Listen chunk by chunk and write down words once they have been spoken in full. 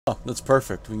Oh, that's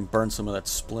perfect. We can burn some of that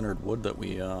splintered wood that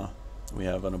we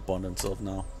have an abundance of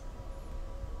now.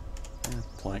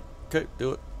 Plank. Okay,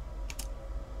 do it.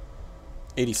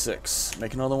 86.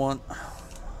 Make another one.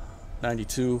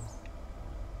 92.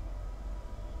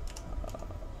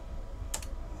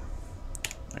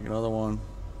 Make another one.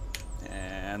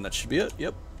 And that should be it.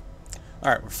 Yep.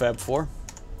 Alright, we're Fab 4.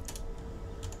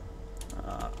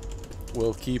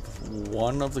 We'll keep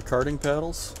one of the carting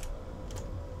paddles.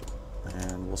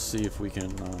 And we'll see if we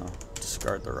can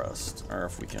discard the rest. Or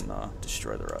if we can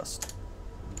destroy the rest.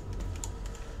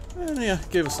 And yeah,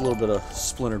 gave us a little bit of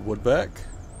splintered wood back.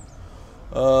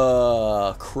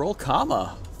 Kroll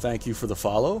Kama, thank you for the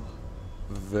follow.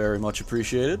 Very much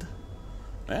appreciated.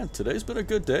 Man, today's been a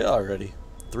good day already.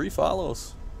 3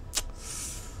 follows.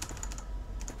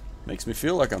 Makes me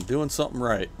feel like I'm doing something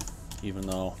right. Even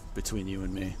though, between you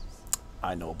and me,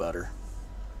 I know better.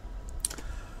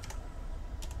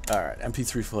 Alright,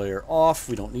 MP3 player off.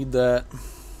 We don't need that.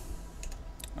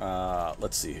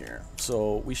 Let's see here.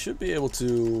 So, we should be able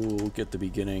to get the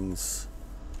beginnings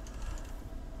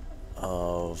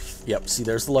of... Yep, see,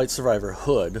 there's the Light Survivor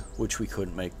hood, which we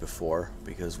couldn't make before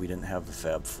because we didn't have the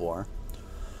Fab 4.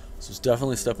 So it's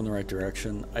definitely a step in the right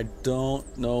direction. I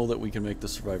don't know that we can make the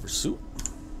Survivor suit.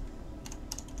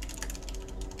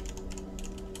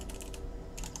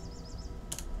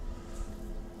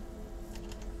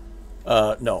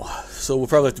 No. So we'll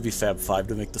probably have to be Fab 5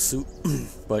 to make the suit.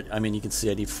 But, I mean, you can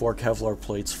see I need 4 Kevlar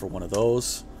plates for one of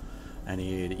those. I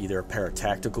need either a pair of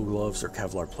tactical gloves or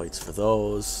Kevlar plates for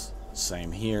those.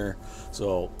 Same here.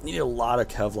 So, you need a lot of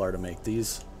Kevlar to make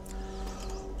these.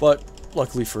 But,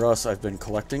 luckily for us, I've been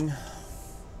collecting.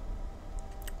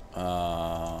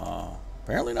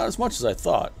 Apparently not as much as I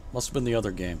thought. Must have been the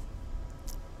other game.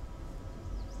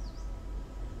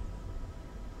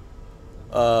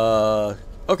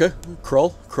 Okay,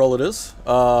 Kroll it is.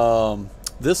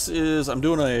 This is, I'm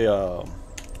doing a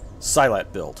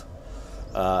Silat build.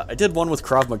 I did one with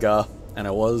Krav Maga, and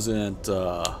I wasn't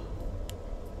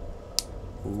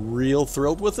real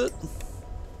thrilled with it.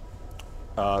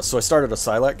 So I started a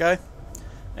Silat guy,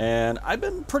 and I've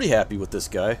been pretty happy with this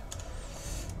guy.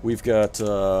 We've got, we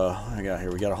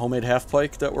got a homemade half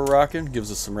pike that we're rocking. Gives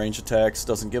us some range attacks.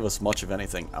 Doesn't give us much of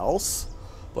anything else.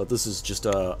 But this is just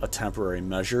a temporary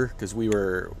measure because we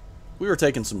were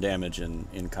taking some damage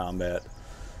in combat.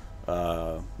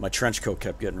 My trench coat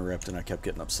kept getting ripped and I kept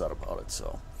getting upset about it.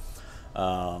 So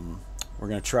we're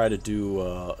gonna try to do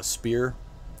a spear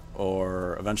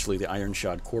or eventually the iron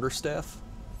shod quarterstaff.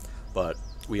 But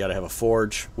we got to have a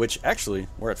forge, which actually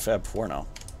we're at Fab 4 now.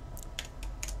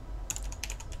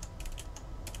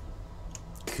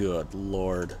 Good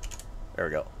Lord, there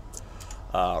we go.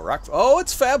 Rock. Oh,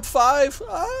 it's Fab 5.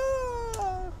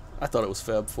 I thought it was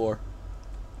Fab 4.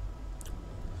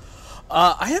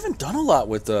 I haven't done a lot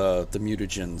with the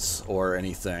mutagens or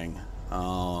anything.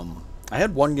 I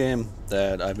had one game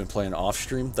that I've been playing off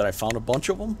stream that I found a bunch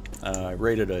of them. I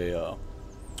raided a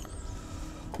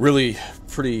really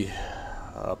pretty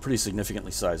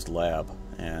significantly sized lab,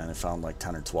 and I found like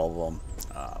 10 or 12 of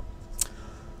them.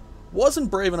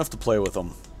 Wasn't brave enough to play with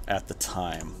them at the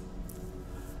time.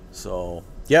 So,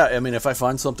 yeah, I mean, if I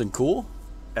find something cool,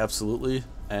 absolutely.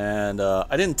 And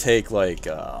I didn't take, like,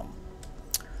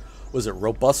 was it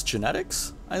robust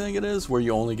genetics, I think it is, where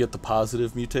you only get the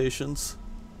positive mutations.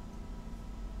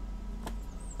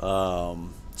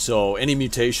 So any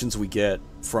mutations we get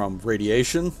from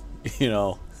radiation, you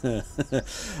know,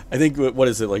 I think, what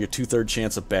is it, like a 2/3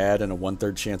 chance of bad and a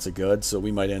 1/3 chance of good, so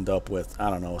we might end up with, I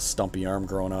don't know, a stumpy arm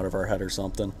growing out of our head or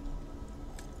something.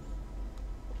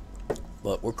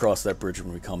 But we'll cross that bridge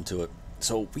when we come to it.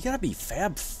 So we gotta be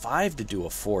Fab 5 to do a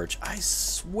forge. I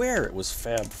swear it was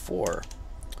Fab 4.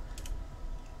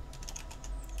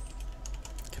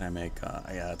 Can I make,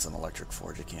 yeah, it's an electric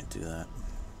forge, I can't do that.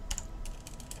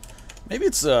 Maybe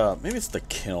it's the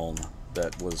kiln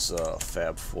that was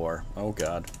Fab 4. Oh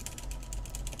god.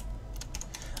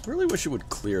 I really wish it would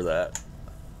clear that.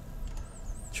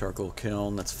 Charcoal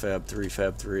kiln, that's Fab 3,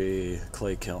 Fab 3.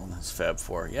 Clay kiln, that's Fab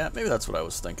 4. Yeah, maybe that's what I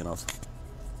was thinking of.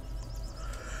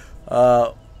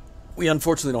 We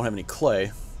unfortunately don't have any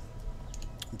clay,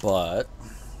 but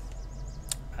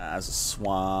as a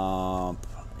swamp,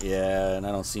 yeah, and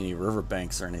I don't see any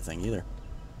riverbanks or anything either.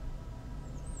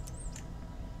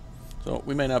 So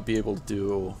we may not be able to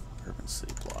do urban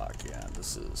city block. Yeah,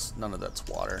 this is, none of that's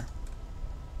water.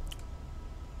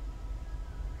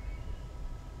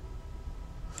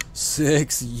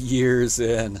 Six years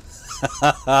in.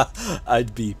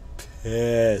 I'd be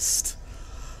pissed.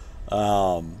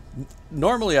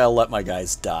 Normally I'll let my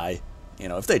guys die. You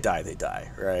know, if they die, they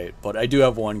die, right? But I do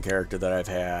have one character that I've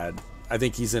had, I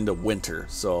think he's into winter,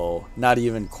 so not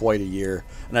even quite a year.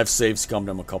 And I've save scummed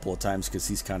him a couple of times because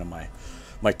he's kind of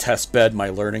my test bed, my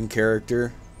learning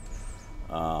character.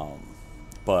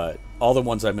 But all the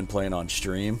ones I've been playing on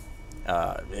stream,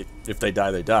 if they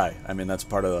die, they die. I mean, that's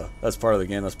part of the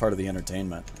game. That's part of the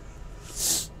entertainment.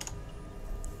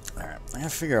 All right, I gotta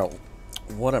figure out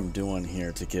what I'm doing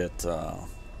here to get. I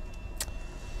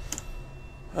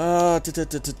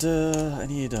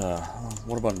need.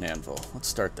 What about an anvil? Let's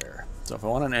start there. So if I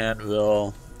want an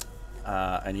anvil,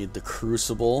 I need the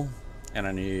crucible, and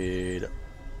I need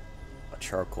a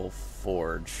charcoal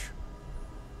forge,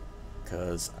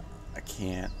 because I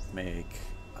can't make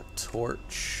a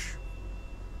torch.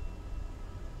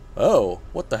 Oh,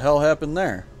 what the hell happened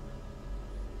there?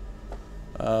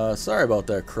 Sorry about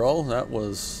that, Krull. That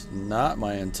was not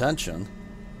my intention.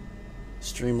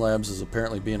 Streamlabs is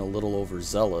apparently being a little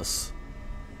overzealous.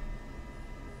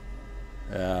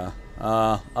 Yeah,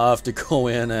 I'll have to go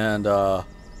in and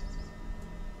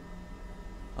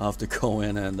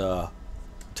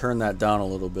turn that down a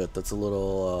little bit. That's a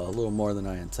little more than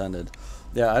I intended.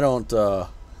 Yeah, I don't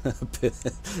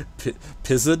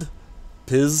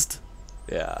pizzed.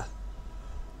 Yeah.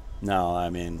 No, I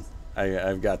mean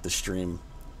I've got the stream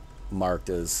marked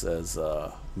as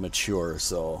mature,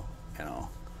 so you know,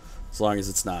 as long as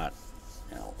it's not,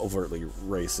 you know, overtly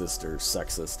racist or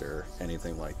sexist or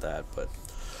anything like that. But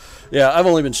yeah, I've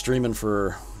only been streaming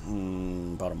for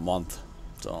about a month,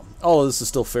 so all of this is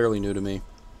still fairly new to me.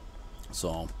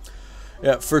 So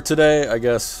yeah, for today, I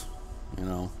guess, you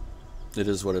know, it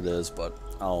is what it is, but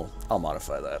I'll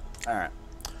modify that. All right,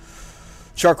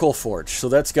 charcoal forge. So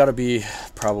that's got to be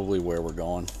probably where we're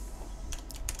going.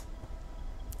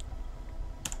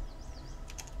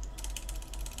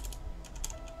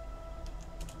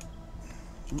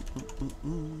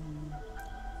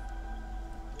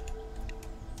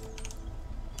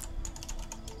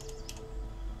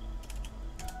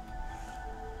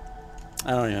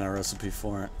 I don't even have a recipe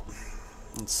for it.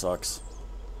 It sucks.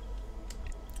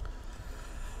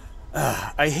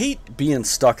 I hate being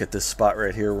stuck at this spot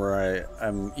right here where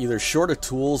I'm either short of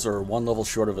tools or one level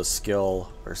short of a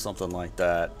skill or something like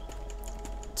that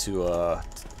to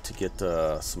get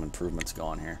some improvements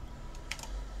going here.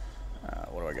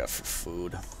 What do I got for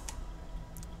food?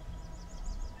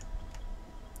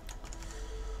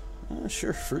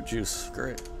 Sure, fruit juice.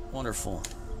 Great. Wonderful.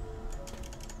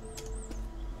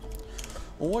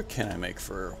 Well, what can I make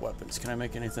for weapons? Can I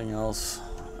make anything else?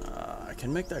 I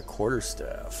can make that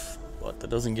quarterstaff, but that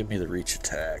doesn't give me the reach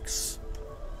attacks.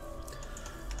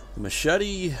 The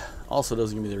machete also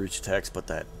doesn't give me the reach attacks, but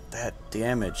that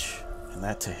damage and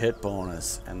that to hit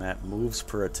bonus and that moves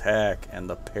per attack and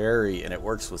the parry, and it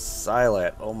works with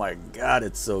Silat. Oh my god,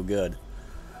 it's so good.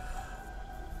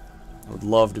 I would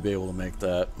love to be able to make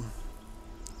that.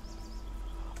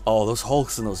 Oh, those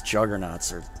Hulks and those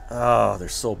Juggernauts are... Oh, they're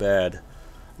so bad.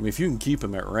 I mean, if you can keep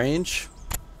them at range,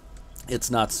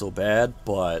 it's not so bad,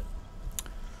 but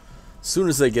as soon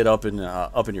as they get up in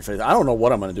your face... I don't know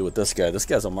what I'm going to do with this guy. This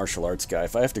guy's a martial arts guy.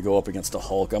 If I have to go up against a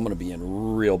Hulk, I'm going to be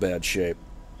in real bad shape.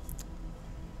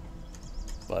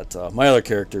 But my other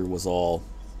character was all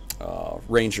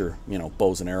ranger, you know,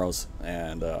 bows and arrows.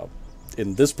 And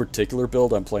in this particular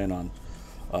build, I'm playing on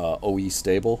OE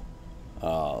stable.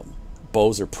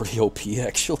 Bows are pretty OP,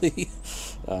 actually.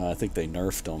 I think they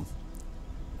nerfed them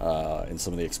in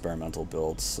some of the experimental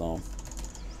builds. So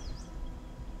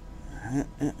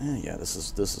yeah, this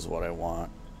is what I want.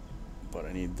 But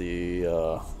I need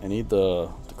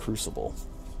the crucible.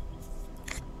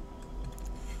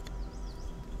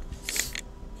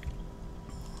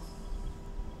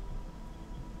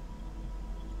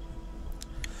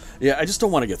 Yeah, I just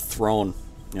don't want to get thrown,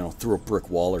 you know, through a brick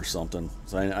wall or something.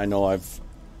 So I know I've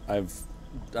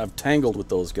tangled with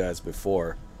those guys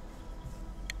before.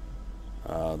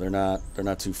 They're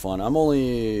not too fun. I'm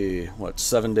only what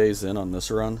 7 days in on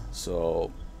this run,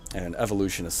 so and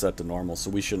evolution is set to normal, so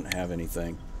we shouldn't have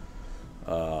anything.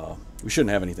 We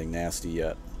shouldn't have anything nasty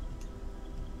yet.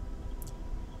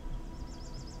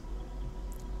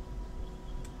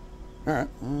 All right,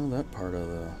 well, that part of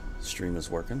the stream is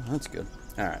working. That's good.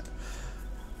 All right,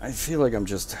 I feel like I'm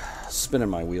just spinning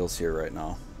my wheels here right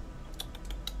now.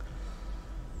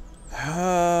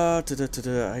 I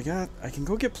can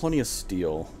go get plenty of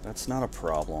steel. That's not a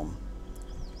problem.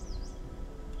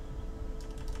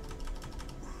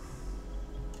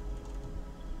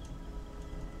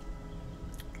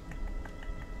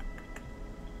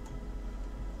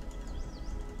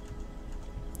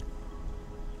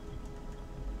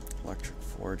 Electric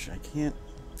forge. I can't.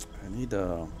 I need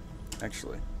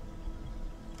actually.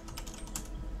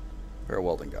 Pair of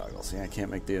welding goggles. Yeah, I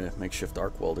can't make the makeshift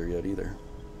arc welder yet either.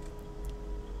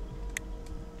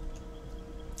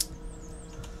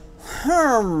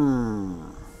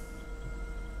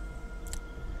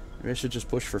 Maybe I should just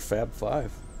push for Fab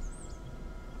 5.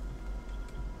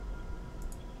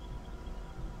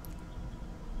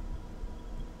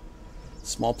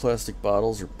 Small plastic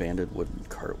bottles or banded wooden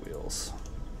cartwheels.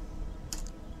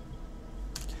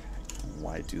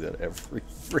 Why do that every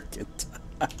freaking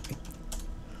time?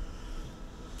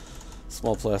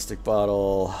 Small plastic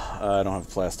bottle. I don't have a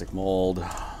plastic mold.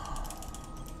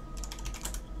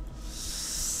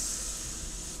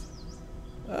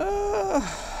 I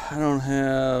don't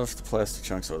have the plastic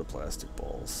chunks or the plastic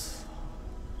balls.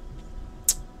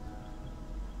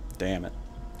 Damn it.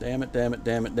 Damn it, damn it,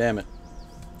 damn it, damn it.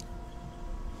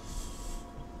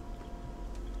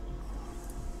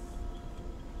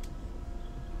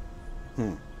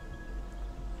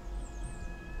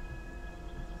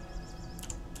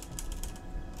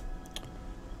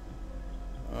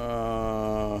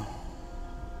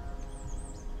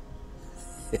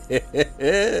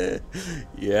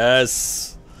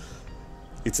 Yes.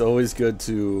 It's always good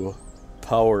to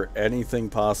power anything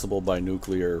possible by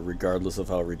nuclear, regardless of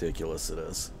how ridiculous it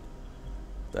is.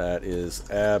 That is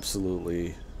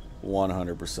absolutely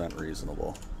 100%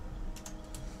 reasonable.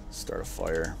 Start a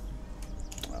fire.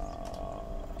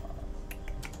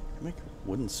 Make a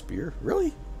wooden spear?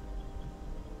 Really?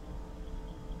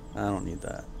 I don't need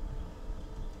that.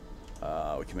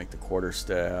 We can make the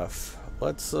quarterstaff.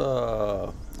 Let's,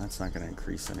 that's not going to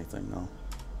increase anything, though.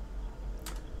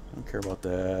 I don't care about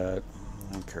that.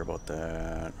 I don't care about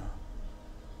that.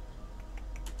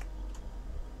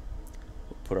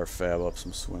 We'll put our fab up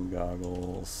some swim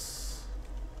goggles.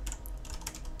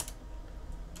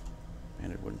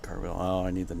 Banded wooden cartwheel. Oh,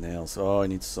 I need the nails. Oh, I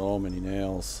need so many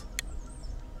nails.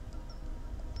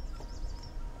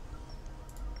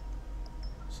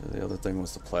 So the other thing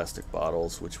was the plastic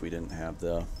bottles, which we didn't have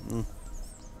the...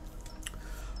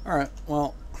 Alright,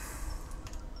 well,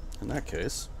 in that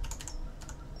case,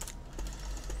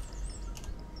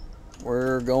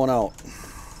 we're going out.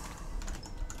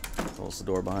 Close the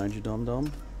door behind you,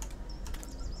 dum-dum.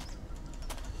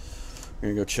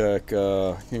 You're gonna go check,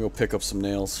 you're gonna go pick up some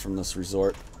nails from this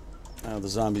resort. The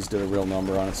zombies did a real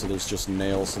number on it, so there's just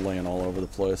nails laying all over the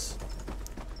place.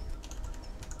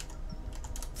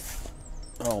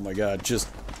 Oh my god, just...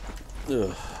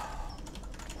 Ugh.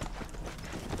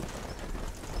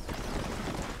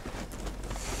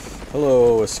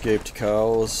 Hello, escaped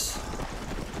cows.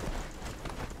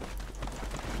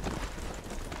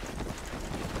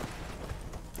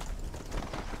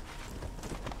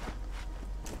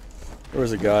 There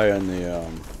was a guy on the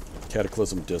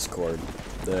Cataclysm Discord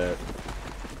that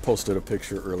posted a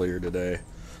picture earlier today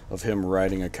of him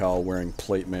riding a cow wearing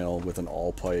plate mail with an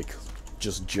all-pike,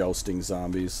 just jousting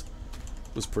zombies.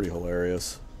 It was pretty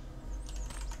hilarious.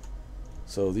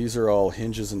 So these are all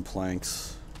hinges and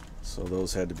planks. So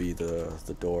those had to be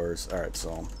the doors. Alright,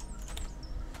 so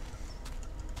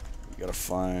you gotta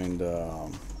find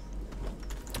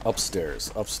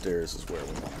upstairs. Upstairs is where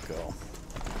we want to go.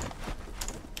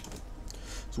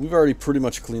 So we've already pretty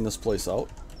much cleaned this place out.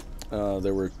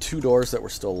 There were 2 doors that were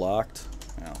still locked.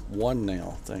 Yeah, 1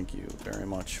 nail. Thank you very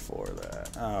much for that.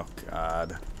 Oh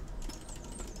god.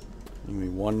 Give me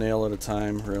 1 nail at a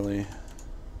time, really?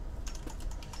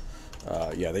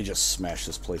 Yeah, they just smashed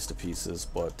this place to pieces,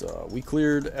 but we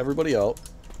cleared everybody out,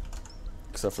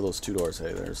 except for those 2 doors.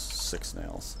 Hey, there's 6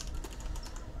 nails.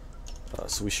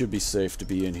 So we should be safe to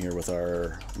be in here with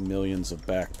our millions of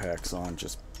backpacks on,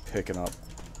 just picking up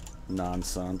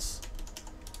nonsense.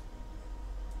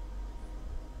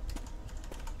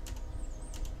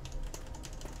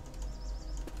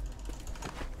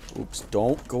 Oops,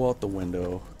 don't go out the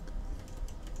window.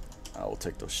 I will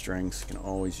take those strings. You can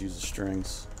always use the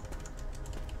strings.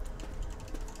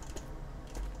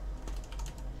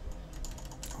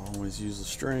 Always use the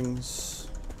strings.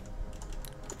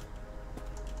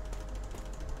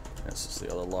 This is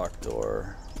the other locked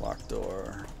door. Locked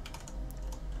door.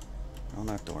 No,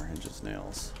 not door hinges.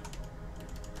 Nails.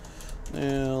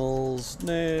 Nails.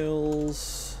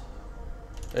 Nails.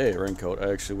 Hey, raincoat.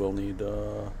 I actually will need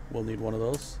one of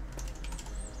those.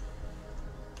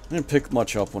 I didn't pick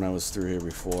much up when I was through here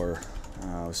before.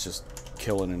 I was just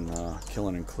killing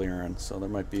and clearing. So there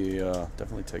might be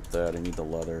definitely take that. I need the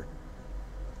leather.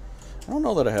 I don't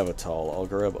know that I have a towel. I'll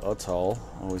grab a towel.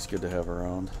 Always good to have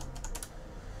around.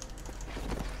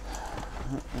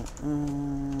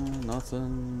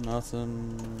 Nothing.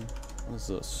 What is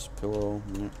this? Pillow.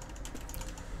 Yeah.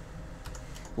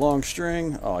 Long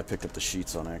string. Oh, I picked up the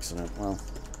sheets on accident. Well,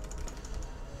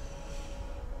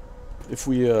 if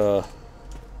we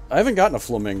I haven't gotten a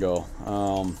flamingo.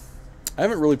 I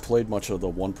haven't really played much of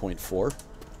the 1.4.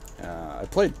 I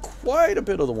played quite a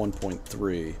bit of the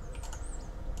 1.3.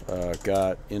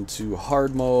 Got into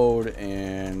hard mode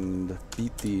and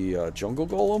beat the jungle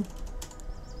golem.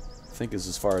 I think is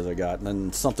as far as I got. And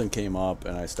then something came up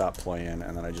and I stopped playing,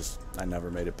 and then I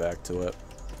never made it back to it.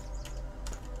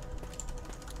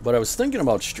 But I was thinking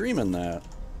about streaming that.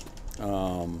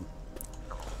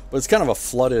 But it's kind of a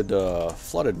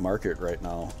flooded market right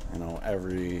now. You know,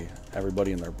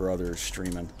 everybody and their brother is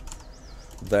streaming.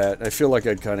 That I feel like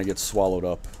I'd kind of get swallowed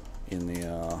up in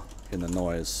the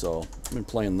noise. So I've been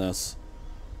playing this.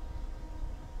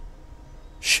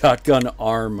 Shotgun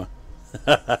arm.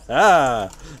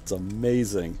 It's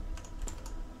amazing.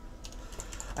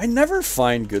 I never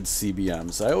find good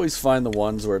CBMs. I always find the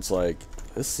ones where it's like,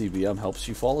 this CBM helps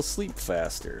you fall asleep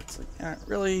faster. It's like, yeah,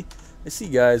 really? I see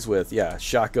guys with, yeah,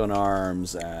 shotgun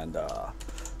arms and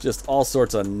just all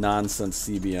sorts of nonsense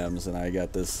CBMs, and I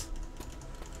got this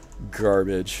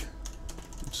garbage.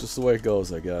 It's just the way it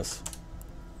goes, I guess.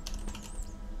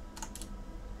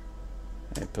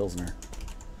 Hey, Pilsner.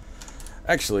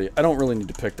 Actually, I don't really need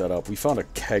to pick that up. We found a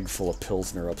keg full of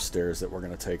Pilsner upstairs that we're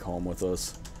going to take home with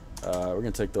us. We're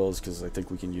going to take those because I think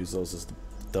we can use those as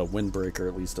the windbreaker,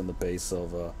 at least on the base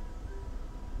of...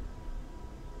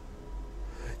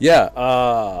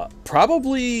 Yeah,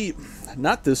 probably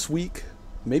not this week.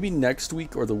 Maybe next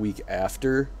week or the week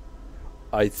after.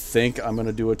 I think I'm going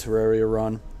to do a Terraria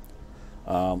run.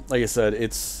 Like I said,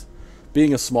 it's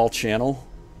being a small channel.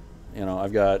 You know,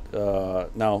 I've got,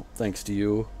 now, thanks to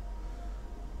you,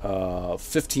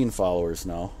 15 followers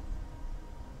now.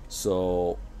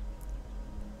 So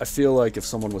I feel like if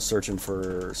someone was searching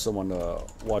for someone to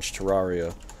watch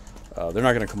Terraria, they're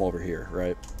not going to come over here,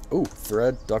 right? Ooh,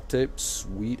 thread, duct tape,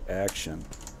 sweet action.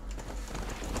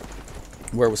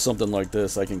 Where with something like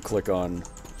this, I can click on,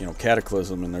 you know,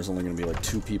 Cataclysm, and there's only going to be like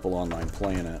 2 people online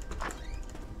playing it.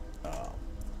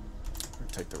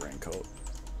 Take the raincoat.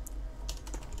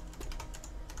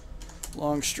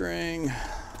 Long string.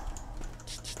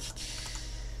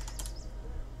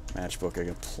 Matchbook, I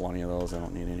got plenty of those. I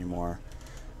don't need any more.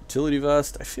 Utility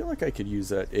vest, I feel like I could use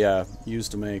that. Yeah,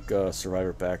 used to make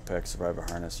Survivor backpack, Survivor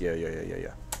harness. Yeah.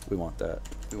 We want that.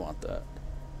 We want that.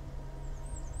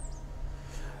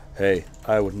 Hey,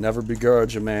 I would never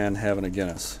begrudge a man having a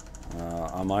Guinness.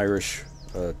 I'm Irish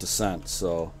descent,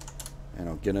 so, you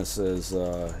know, Guinness is,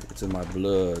 it's in my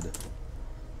blood.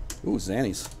 Ooh,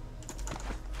 Xannies.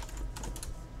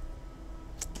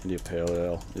 India Pale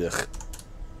Ale. Ugh.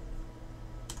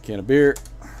 Can of beer.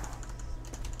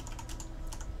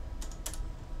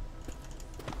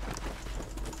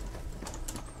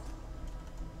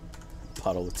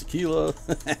 Bottle of tequila.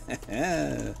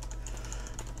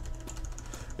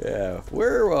 Yeah,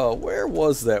 where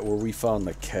was that where we found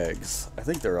the kegs? I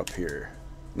think they're up here.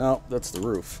 No, that's the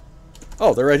roof.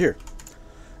 Oh, they're right here.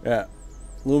 Yeah,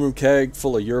 aluminum keg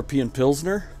full of European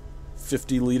Pilsner.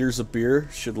 50 liters of beer.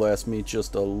 Should last me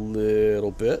just a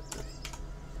little bit.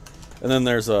 And then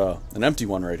there's an empty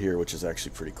one right here, which is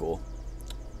actually pretty cool.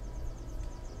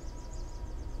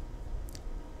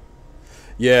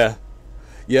 Yeah.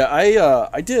 Yeah,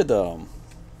 I did the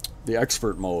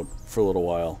expert mode for a little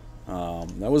while.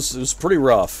 It was pretty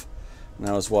rough. And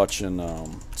I was watching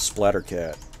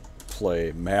Splattercat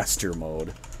play master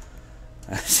mode.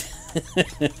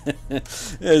 It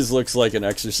just looks like an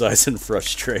exercise in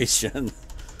frustration.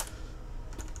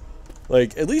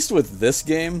 Like, at least with this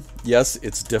game, yes,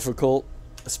 it's difficult,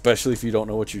 especially if you don't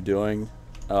know what you're doing.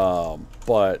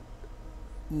 But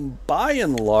by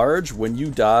and large, when you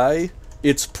die,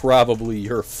 it's probably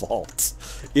your fault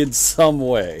in some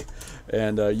way.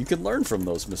 And you can learn from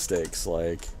those mistakes.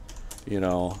 Like, you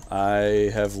know,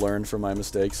 I have learned from my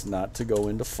mistakes not to go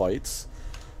into fights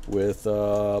with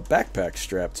a backpack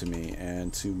strapped to me,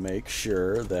 and to make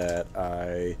sure that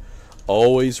I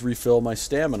always refill my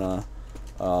stamina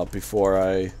before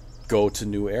I go to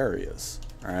new areas.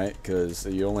 Alright? Because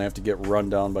you only have to get run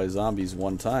down by zombies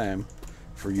one time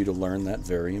for you to learn that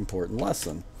very important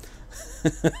lesson.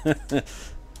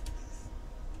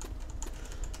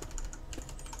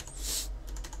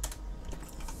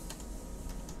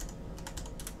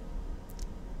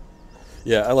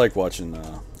 Yeah, I like watching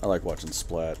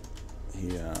Splat.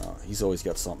 He's always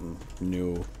got something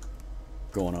new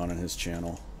going on in his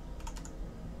channel.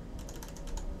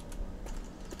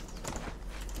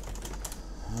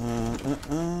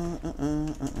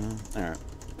 Alright.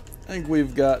 I think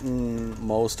we've gotten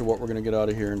most of what we're going to get out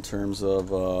of here in terms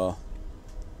of,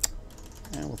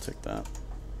 yeah, we'll take that.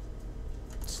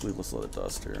 Sleeveless leather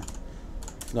duster.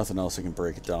 If nothing else, I can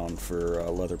break it down for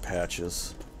leather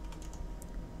patches.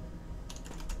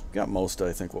 got most,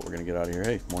 I think, what we're going to get out of here.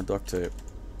 Hey, more duct tape.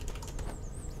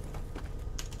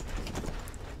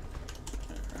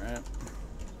 Alright.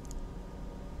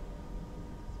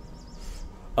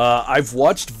 I've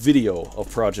watched video of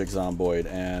Project Zomboid,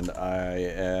 and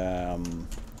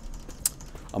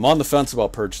I'm on the fence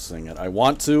about purchasing it. I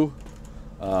want to,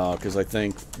 because I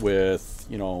think with,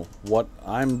 you know, what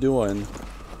I'm doing,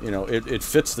 you know, it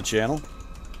fits the channel,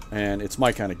 and it's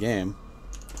my kind of game.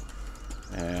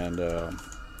 And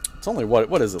it's only,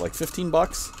 what is it, like 15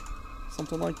 bucks?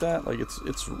 Something like that. Like,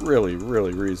 it's really,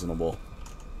 really reasonable.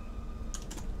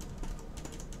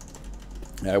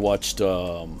 I watched,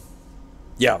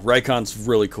 yeah, Rykon's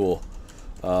really cool.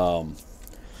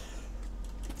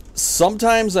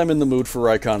 Sometimes I'm in the mood for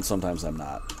Rykon, sometimes I'm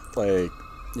not. Like,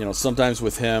 you know, sometimes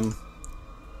with him,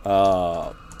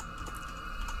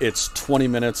 it's 20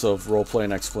 minutes of roleplay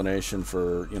and explanation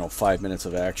for, you know, 5 minutes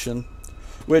of action.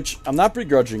 Which, I'm not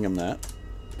begrudging him that.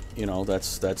 You know,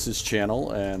 that's his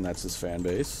channel, and that's his fan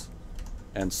base.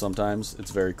 And sometimes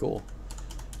it's very cool.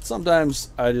 Sometimes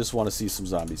I just want to see some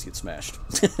zombies get smashed.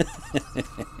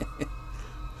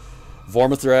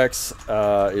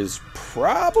 Vormithrax is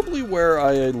probably where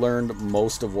I learned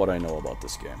most of what I know about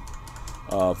this game.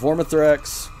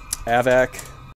 Vormithrax, Avak,